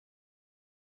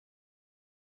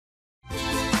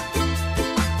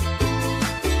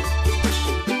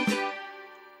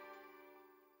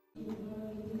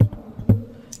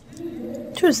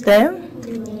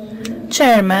TUZDEV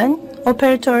Chairman,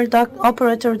 Operator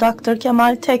Dr.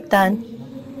 Kemal Tekden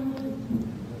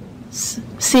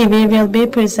CV will be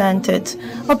presented.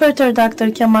 Operator Dr.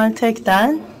 Kemal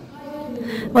Tekden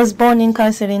was born in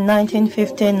Kayseri in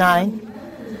 1959.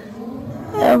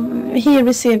 He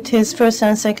received his first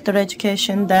and secondary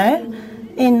education there.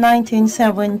 In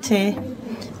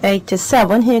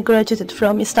 1987, he graduated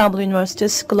from Istanbul University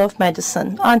School of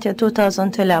Medicine. Until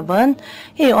 2011,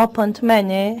 he opened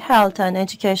many health and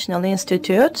educational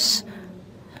institutes.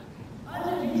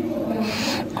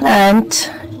 And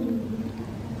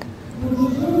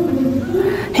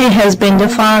he has been the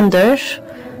founder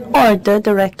or the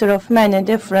director of many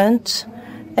different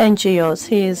NGOs.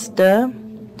 He is the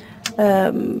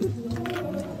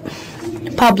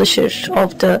publisher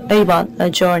of the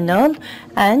A1 journal,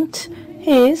 and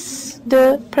he is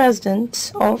the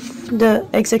president of the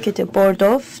executive board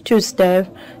of TUZDEV.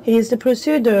 He is the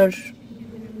procedure,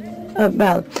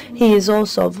 he is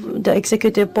also the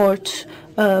executive board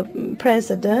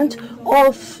president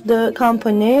of the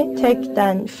company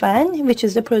Tekden Fen, which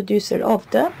is the producer of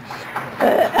the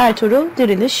Ertuğrul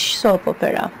Diriliş soap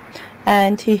opera.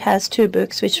 And he has 2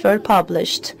 books which were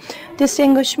published.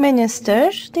 Distinguished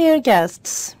Minister, dear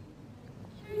guests,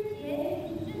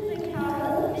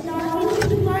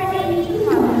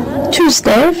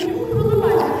 TUZDEV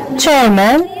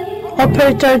Chairman,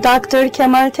 Operator Dr.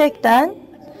 Kemal Tekden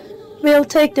will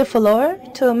take the floor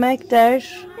to make their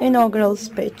inaugural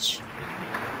speech.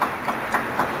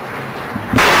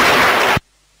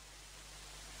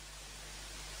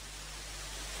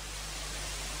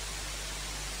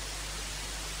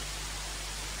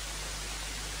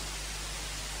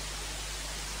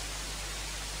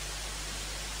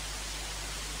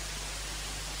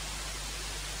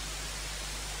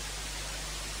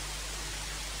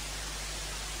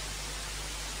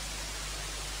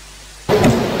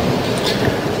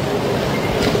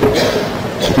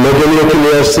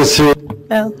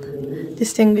 Well,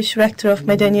 distinguished rector of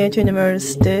Medeniyet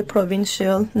University,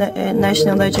 provincial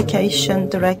national education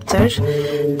director,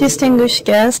 distinguished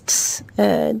guests,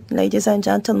 ladies and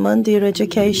gentlemen, dear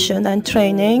education and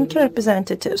training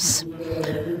representatives.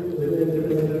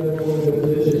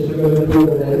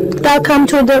 Welcome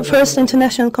to the first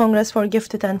International Congress for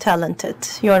Gifted and Talented.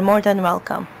 You are more than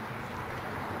welcome.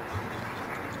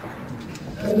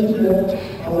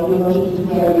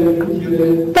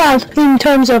 Well, in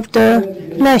terms of the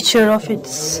nature of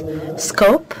its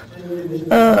scope,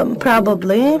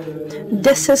 probably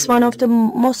this is one of the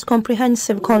most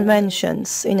comprehensive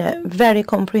conventions in a very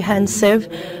comprehensive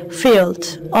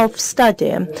field of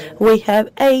study. We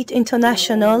have 8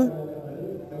 international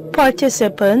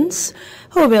participants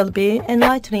who will be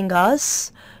enlightening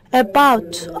us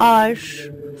about our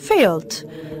field.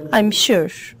 I'm sure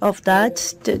of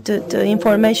that. The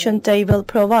information they will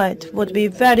provide would be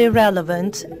very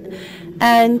relevant,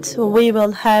 and we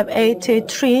will have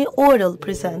 83 oral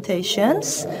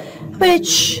presentations,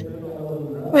 which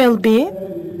will be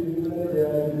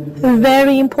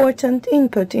very important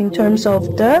input in terms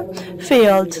of the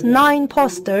field. 9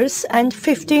 posters and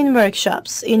 15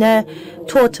 workshops in a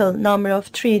total number of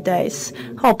 3 days,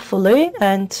 hopefully,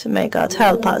 and may God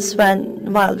help us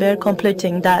while we're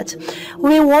completing that.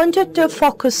 We wanted to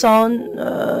focus on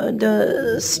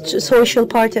the social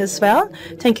part as well.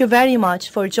 Thank you very much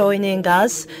for joining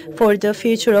us for the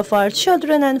future of our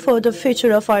children and for the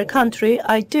future of our country.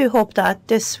 I do hope that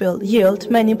this will yield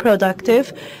many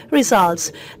productive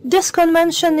results. This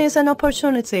convention is an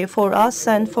opportunity for us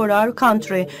and for our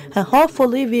country, and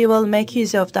hopefully we will make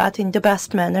use of that in the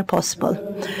best manner possible.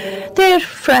 Dear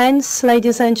friends,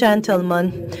 ladies and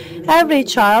gentlemen,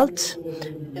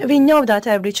 we know that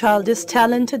every child is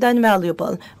talented and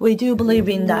valuable. We do believe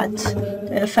in that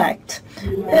fact.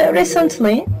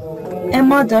 Recently, a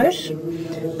mother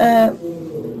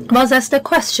was asked a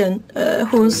question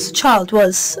whose child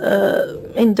was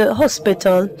in the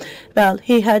hospital. Well,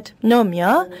 he had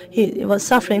pneumonia. He was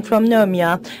suffering from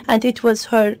pneumonia, and it was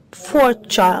her 4th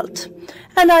child.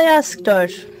 And I asked her,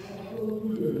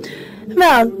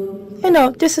 well, you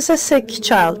know, this is a sick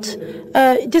child.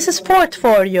 This is 4th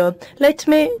for you. Let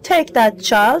me take that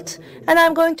child, and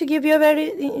I'm going to give you a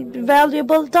very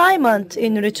valuable diamond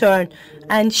in return.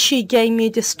 And she gave me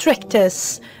the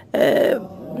strictest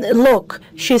look.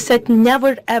 She said,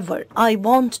 never ever. I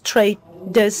won't trade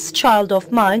this child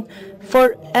of mine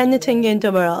for anything in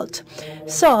the world.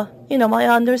 So, you know, I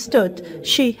understood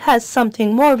she has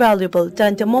something more valuable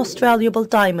than the most valuable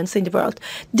diamonds in the world.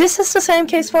 This is the same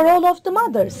case for all of the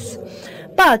mothers.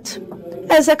 But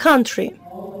as a country,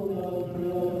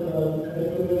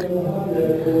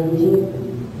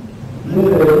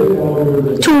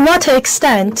 To what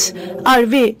extent are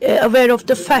we aware of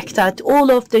the fact that all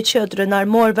of the children are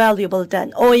more valuable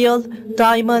than oil,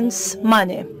 diamonds,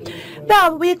 money?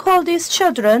 Well, we call these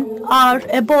children our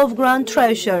above-ground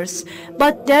treasures,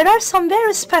 but there are some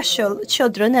very special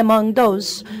children among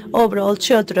those overall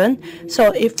children.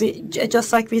 So if we,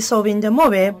 just like we saw in the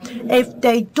movie, if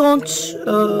they don't,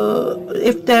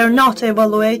 if they're not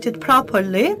evaluated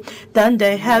properly, then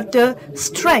they have the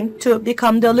strength to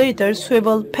become the leaders who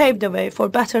will pave the way for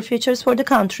better futures for the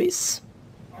countries.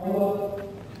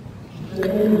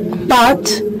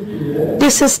 But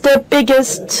this is the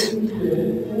biggest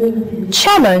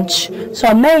challenge.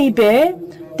 So maybe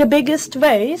the biggest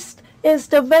waste is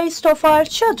the waste of our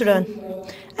children.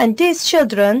 And these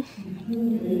children,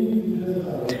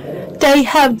 they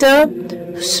have the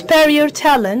superior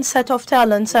talent, set of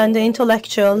talents, and the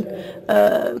intellectual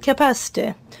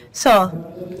capacity. So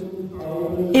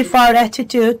if our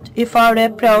attitude, if our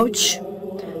approach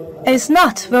is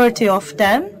not worthy of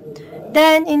them,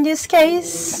 then in this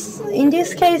case, in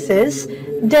these cases,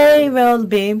 they will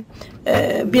be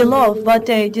below what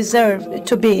they deserve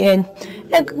to be in.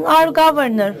 Our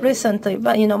governor recently,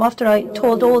 after I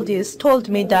told all this, told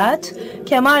me that,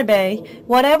 Kemal Bey,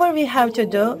 whatever we have to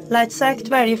do, let's act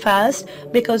very fast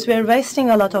because we're wasting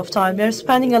a lot of time, we're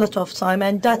spending a lot of time,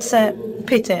 and that's a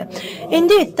pity.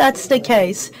 Indeed, that's the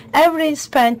case. Every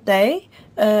spent day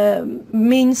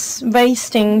means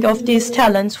wasting of these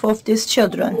talents of these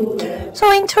children.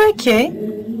 So in Turkey,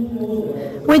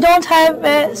 we don't have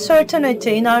a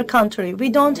certainty in our country. We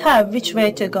don't have which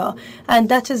way to go. And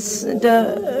that is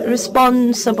the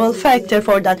responsible factor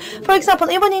for that. For example,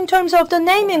 even in terms of the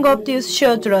naming of these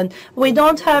children, we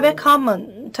don't have a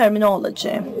common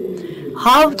terminology.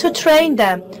 How to train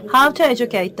them, how to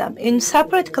educate them in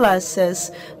separate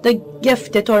classes, the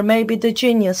gifted or maybe the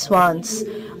genius ones,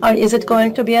 or is it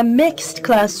going to be a mixed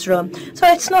classroom? So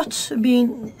it's not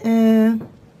been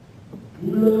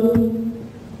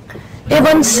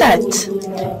even set.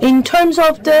 In terms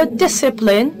of the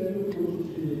discipline,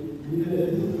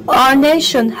 our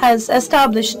nation has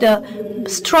established the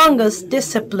strongest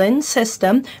discipline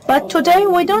system, but today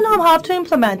we don't know how to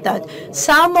implement that.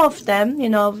 Some of them,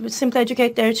 simply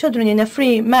educate their children in a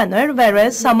free manner,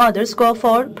 whereas some others go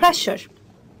for pressure.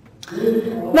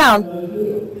 Well,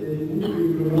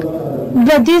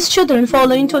 these children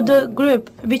fall into the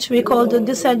group which we call the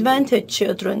disadvantaged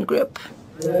children group.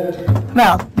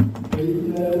 Well,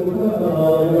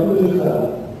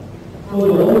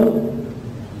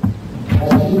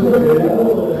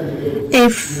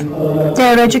 if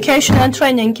their education and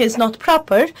training is not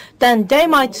proper, then they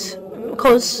might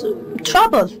cause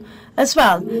trouble as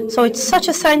well. So it's such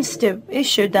a sensitive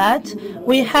issue that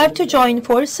we have to join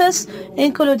forces,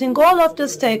 including all of the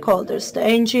stakeholders, the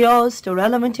NGOs, the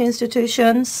relevant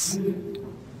institutions,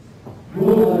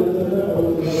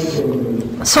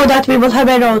 so that we will have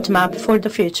a roadmap for the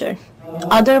future.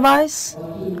 Otherwise,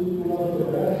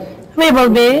 we will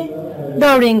be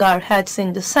burying our heads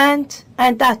in the sand,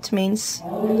 and that means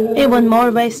even more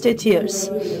wasted years.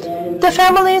 The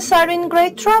families are in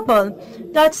great trouble.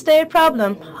 That's their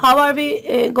problem. How are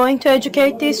we going to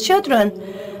educate these children?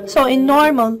 So in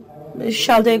normal,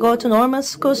 shall they go to normal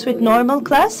schools with normal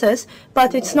classes?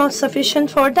 But it's not sufficient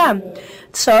for them.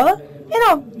 So,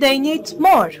 they need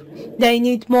more. They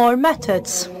need more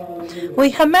methods. We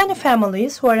have many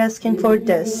families who are asking for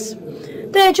this.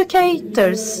 The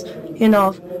educators,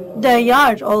 they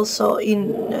are also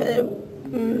in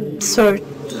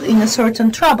a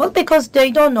certain trouble because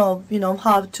they don't know,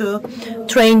 how to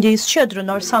train these children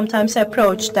or sometimes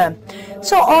approach them.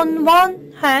 So on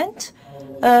one hand,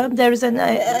 there is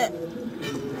a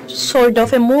sort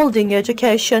of a molding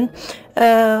education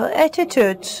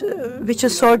attitude, which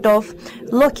is sort of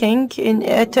looking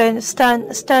at a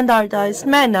standardized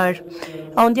manner.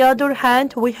 On the other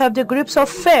hand, we have the groups of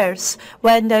fairs.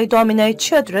 When they dominate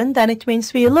children, then it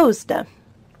means we lose them.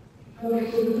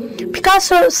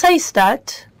 Picasso says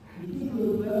that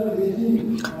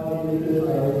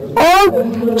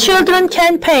all children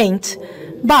can paint,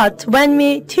 but when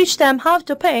we teach them how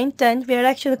to paint, then we are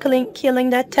actually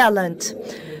killing that talent.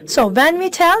 So when we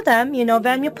tell them,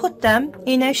 when we put them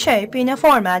in a shape, in a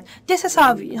format, this is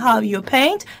how you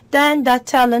paint, then that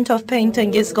talent of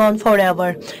painting is gone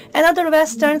forever. Another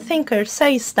Western thinker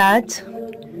says that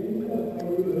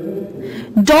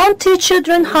don't teach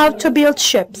children how to build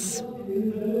ships.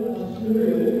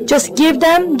 Just give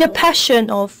them the passion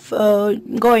of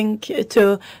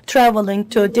traveling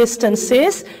to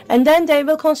distances, and then they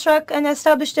will construct and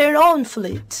establish their own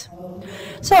fleet.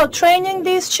 So training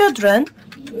these children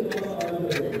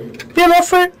will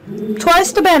offer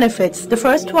twice the benefits. The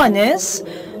first one is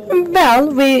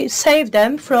Well, we save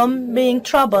them from being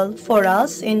trouble for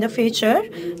us in the future.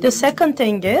 The second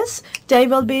thing is they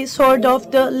will be sort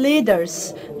of the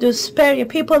leaders, the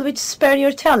people with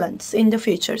superior talents in the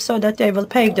future, so that they will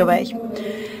pave the way.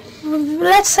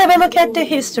 Let's have a look at the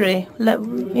history.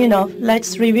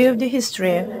 Let's review the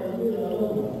history.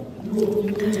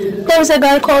 There was a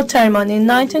guy called Terman in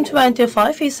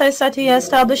 1925. He says that he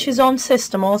established his own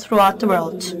system all throughout the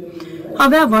world.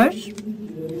 However,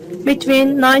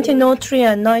 between 1903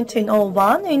 and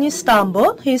 1901 in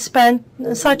Istanbul, he spent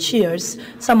such years,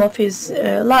 some of his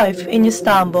life in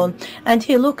Istanbul, and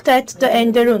he looked at the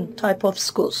Enderun type of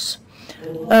schools.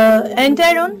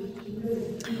 Enderun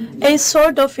is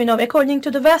sort of, according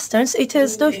to the Westerns, it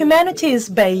is the humanities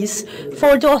base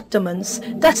for the Ottomans.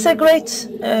 That's a great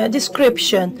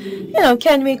description.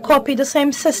 Can we copy the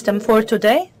same system for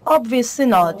today? Obviously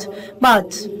not.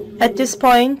 But at this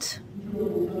point,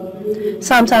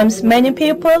 sometimes many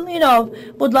people,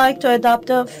 would like to adopt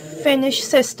a Finnish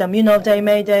system. They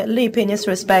made a leap in this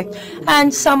respect.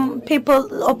 And some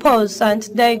people oppose and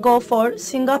they go for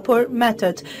Singapore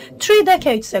method. 3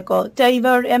 decades ago, they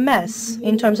were a mess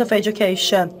in terms of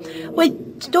education.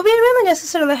 Do we really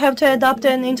necessarily have to adopt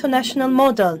an international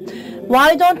model?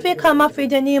 Why don't we come up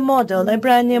with a new model, a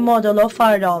brand new model of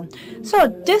our own? So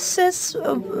this is,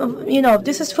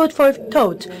 this is food for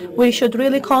thought. We should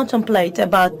really contemplate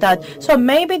about that. So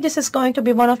maybe this is going to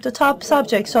be one of the top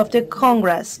subjects of the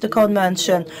Congress, the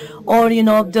convention, or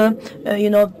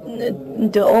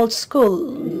the old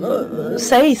school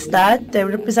says that, the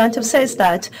representative says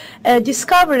that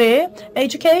discovery,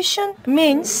 education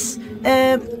means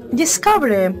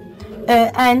discovery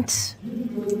and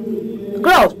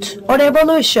growth or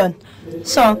evolution.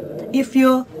 So if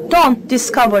you don't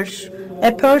discover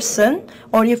a person,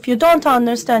 or if you don't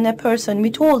understand a person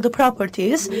with all the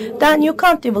properties, then you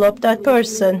can't develop that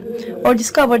person or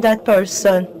discover that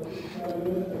person.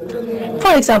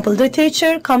 For example, the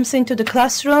teacher comes into the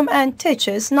classroom and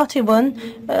teaches, not even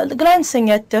glancing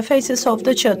at the faces of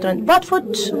the children.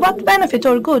 What benefit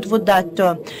or good would that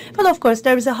do? Well, of course,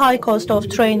 there is a high cost of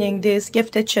training these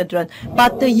gifted children,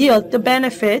 but the yield, the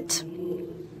benefit,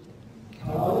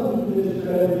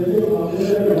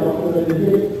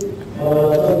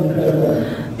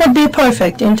 would be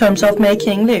perfect in terms of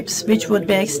making lives, which would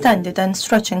be extended and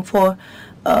stretching for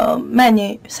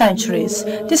many centuries.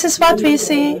 This is what we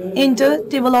see in the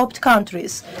developed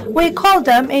countries. We call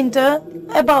them in the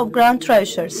above ground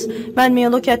treasures. When we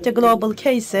look at the global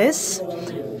cases,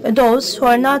 those who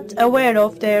are not aware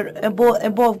of their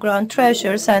above ground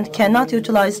treasures and cannot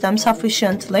utilize them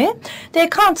sufficiently, they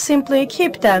can't simply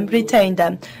keep them, retain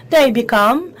them. They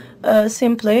become they're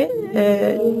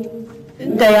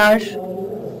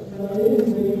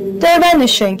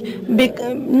vanishing.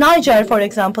 Niger, for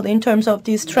example, in terms of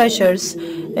these treasures,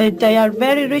 they are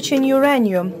very rich in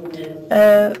uranium.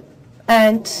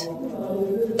 And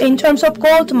in terms of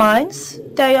gold mines,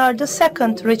 they are the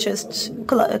second richest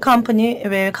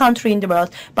country in the world.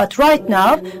 But right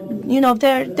now,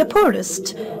 they're the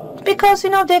poorest because,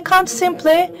 they can't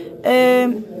simply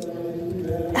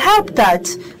help that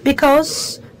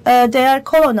because they are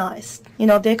colonized.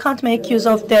 They can't make use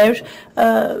of their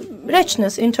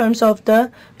richness in terms of the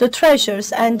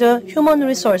treasures and the human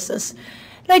resources.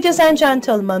 Ladies and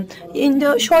gentlemen, in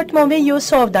the short movie you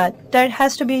saw that there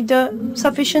has to be the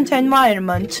sufficient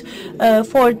environment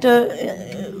for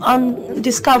the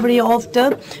discovery of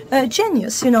the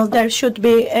genius. There should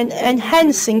be an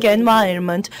enhancing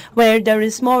environment where there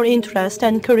is more interest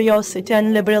and curiosity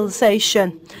and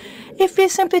liberalization. If we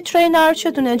simply train our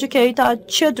children, educate our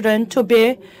children to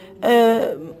be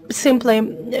simply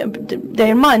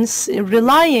their minds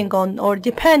relying on or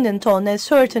dependent on a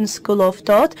certain school of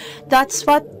thought, that's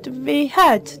what we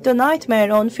had, the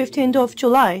nightmare on 15th of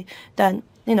July. Then,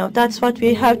 that's what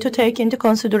we have to take into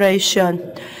consideration.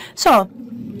 So,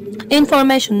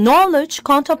 information, knowledge,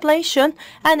 contemplation,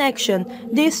 and action.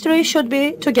 These three should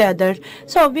be together.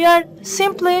 So we are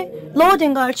simply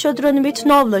loading our children with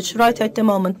knowledge right at the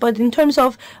moment. But in terms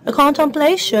of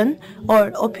contemplation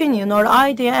or opinion or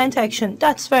idea and action,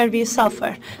 that's where we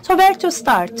suffer. So where to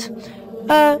start?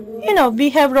 We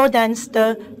have Rodin's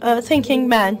the thinking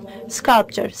man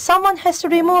sculpture. Someone has to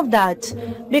remove that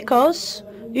because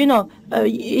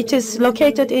it is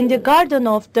located in the garden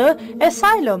of the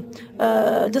asylum,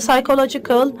 the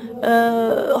psychological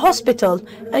hospital,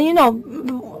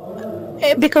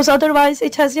 because otherwise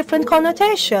it has different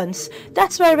connotations.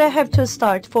 That's where we have to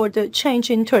start for the change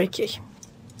in Turkey.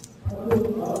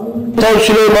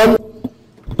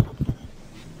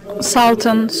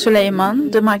 Sultan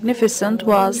Süleyman the Magnificent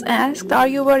was asked, "Are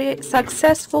you very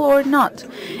successful or not,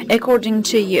 according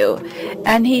to you?"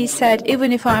 And he said,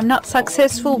 "Even if I'm not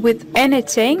successful with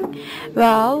anything,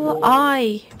 well,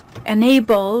 I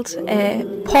enabled a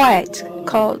poet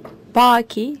called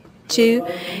Baki to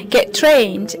get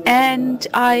trained, and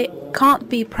I can't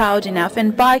be proud enough."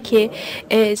 And Baki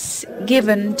is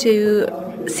given to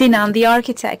Sinan the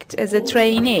architect as a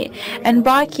trainee. And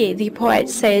Baki the poet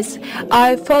says,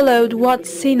 "I followed what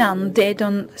Sinan did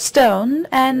on stone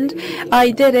and I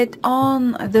did it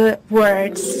on the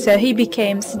words." So he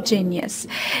became a genius.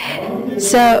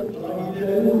 So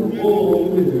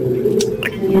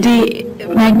the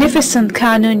Magnificent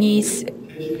Kanuni's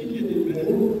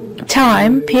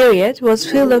time period was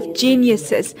full of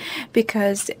geniuses,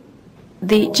 because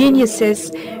the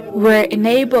geniuses were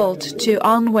enabled to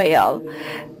unveil.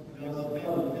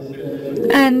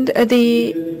 And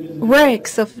the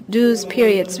works of those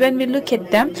periods, when we look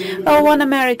at them, well, one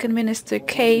American minister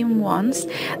came once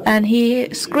and he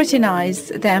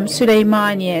scrutinized them,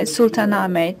 Süleymaniye,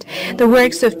 Sultanahmet, the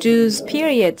works of those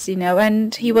periods,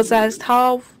 and he was asked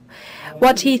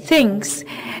what he thinks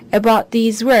about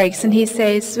these works, and he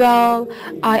says, "Well,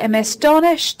 I am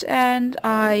astonished and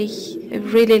I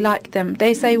really like them."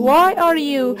 They say, "Why are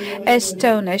you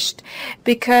astonished?"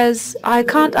 "Because I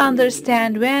can't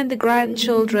understand where the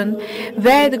grandchildren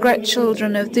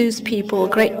of those people,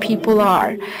 great people,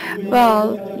 are."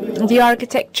 Well, the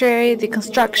architecture, the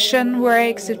construction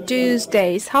works of those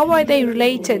days, how are they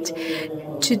related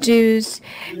to those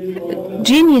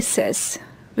geniuses?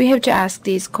 We have to ask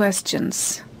these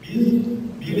questions.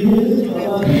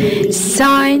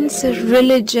 Science,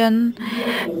 religion,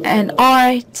 and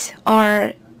art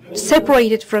are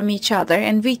separated from each other,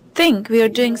 and we think we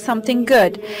are doing something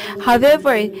good.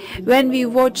 However, when we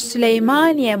watch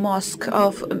Süleymaniye Mosque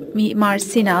of Mimar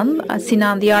Sinan,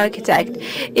 Sinan the architect,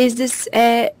 is this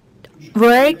a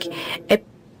work, a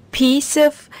piece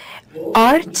of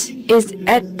art? Is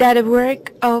that a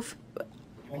work of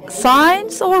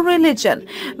science or religion?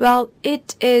 Well,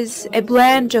 it is a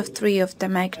blend of three of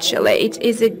them, actually. It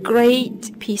is a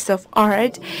great piece of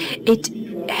art. It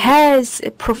has a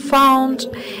profound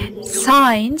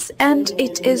science, and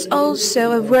it is also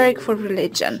a work for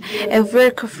religion, a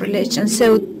work of religion.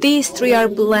 So these three are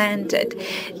blended.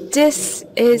 This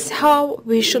is how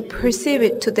we should perceive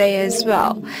it today as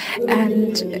well.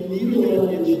 And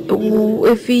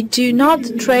if we do not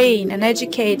train and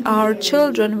educate our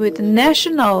children with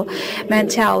national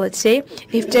mentality,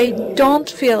 if they don't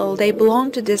feel they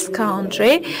belong to this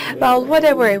country, well,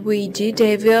 whatever we do,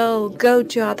 they will go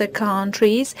to other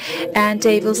countries and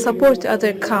they will support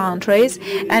other countries,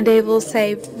 and they will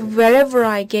say, "Wherever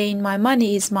I gain my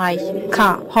money is my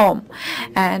home,"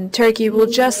 and Turkey will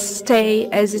just stay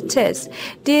as it is.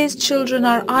 These children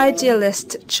are idealist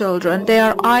children. They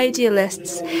are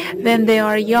idealists when they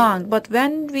are young, but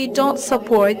when we don't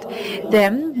support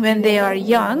them when they are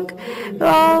young,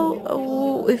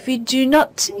 well, if we do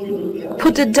not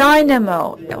put a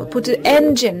dynamo, put an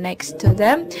engine next to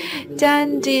them,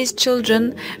 then these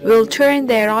children will turn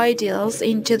their ideals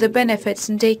into the benefits,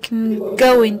 and they can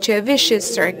go into a vicious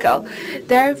circle.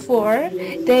 Therefore,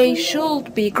 they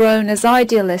should be grown as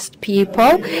idealist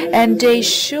people, and they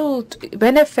should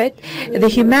benefit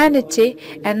the humanity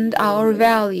and our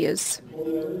values.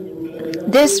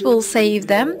 This will save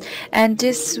them, and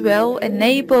this will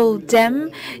enable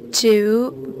them to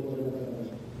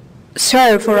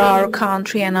serve for our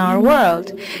country and our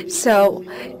world. So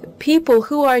people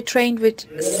who are trained with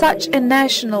such a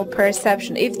national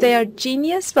perception, if they are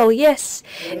genius, well, yes,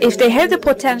 if they have the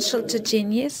potential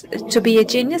to be a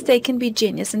genius, they can be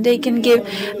genius, and they can give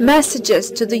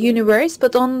messages to the universe,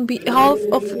 but on behalf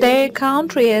of their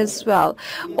country as well.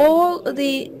 All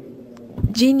the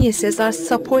geniuses are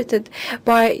supported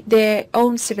by their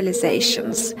own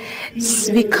civilizations.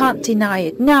 We can't deny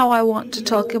it. Now I want to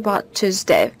talk about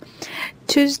TUZDEV.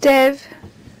 TUZDEV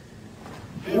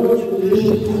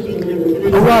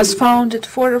was founded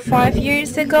 4 or 5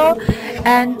 years ago,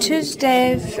 and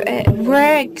TUZDEV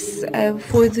works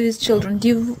for these children.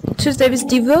 TUZDEV is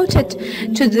devoted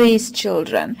to these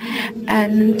children,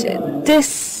 and this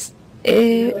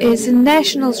is a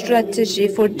national strategy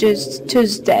for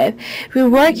TUZDEV. We're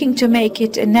working to make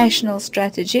it a national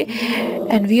strategy,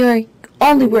 and we are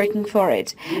only working for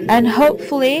it, and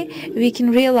hopefully we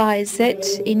can realize it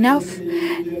enough,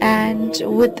 and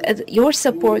with your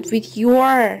support, with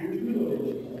your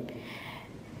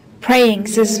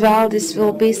prayings as well, this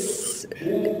will be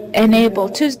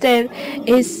enabled. TUZDEV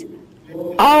is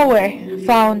our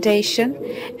foundation,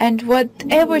 and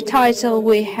whatever title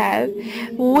we have,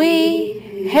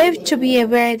 we have to be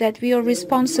aware that we are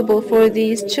responsible for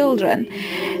these children.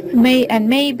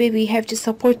 Maybe we have to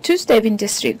support TUZDEV in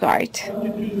this regard.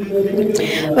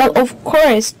 Well, of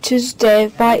course,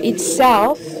 TUZDEV by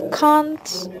itself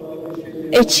can't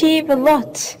achieve a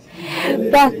lot.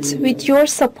 But with your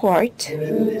support,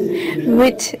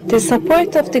 with the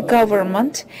support of the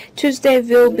government, TUZDEV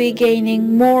will be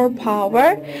gaining more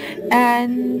power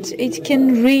and it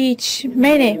can reach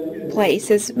many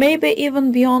places, maybe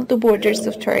even beyond the borders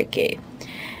of Turkey.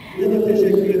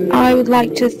 I would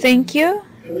like to thank you.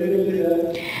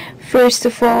 First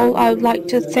of all, I would like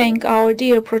to thank our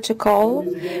dear protocol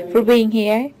for being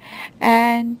here,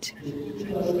 and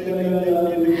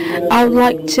I would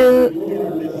like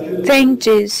to thank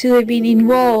those who have been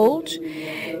involved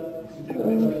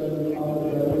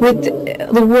with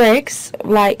the works,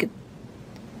 like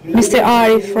Mr.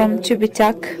 Arif from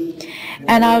TÜBİTAK,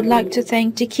 and I would like to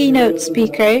thank the keynote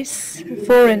speakers,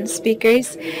 foreign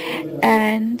speakers,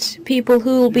 and people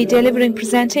who will be delivering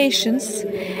presentations.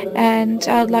 And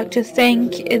I would like to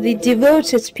thank the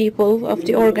devoted people of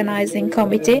the organizing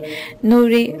committee,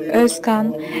 Nuri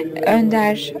Özkan,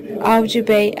 Önder Avcı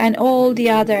Bey, and all the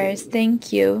others.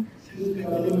 Thank you.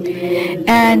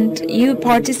 And you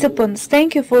participants,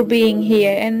 thank you for being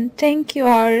here, and thank you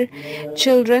our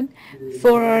children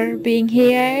for being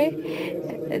here.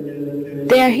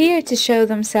 They are here to show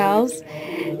themselves,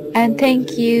 and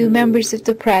thank you members of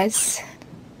the press.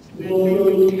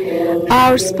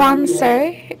 Our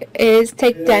sponsor is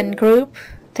Tekden Group.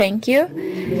 Thank you.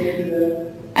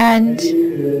 And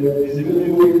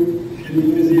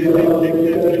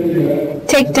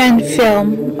Tekden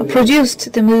Film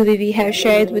produced the movie we have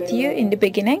shared with you in the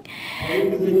beginning.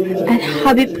 And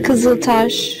Habib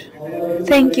Kızıltaş,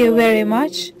 thank you very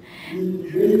much.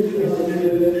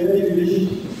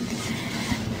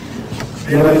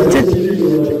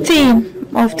 The theme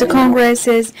of the Congress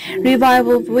is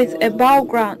revival with above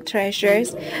ground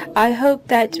treasures. I hope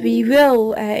that we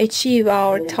will achieve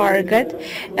our target,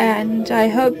 and I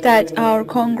hope that our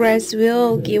Congress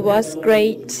will give us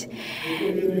great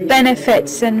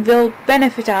benefits and will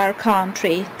benefit our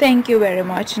country. Thank you very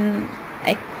much, and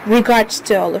regards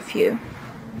to all of you.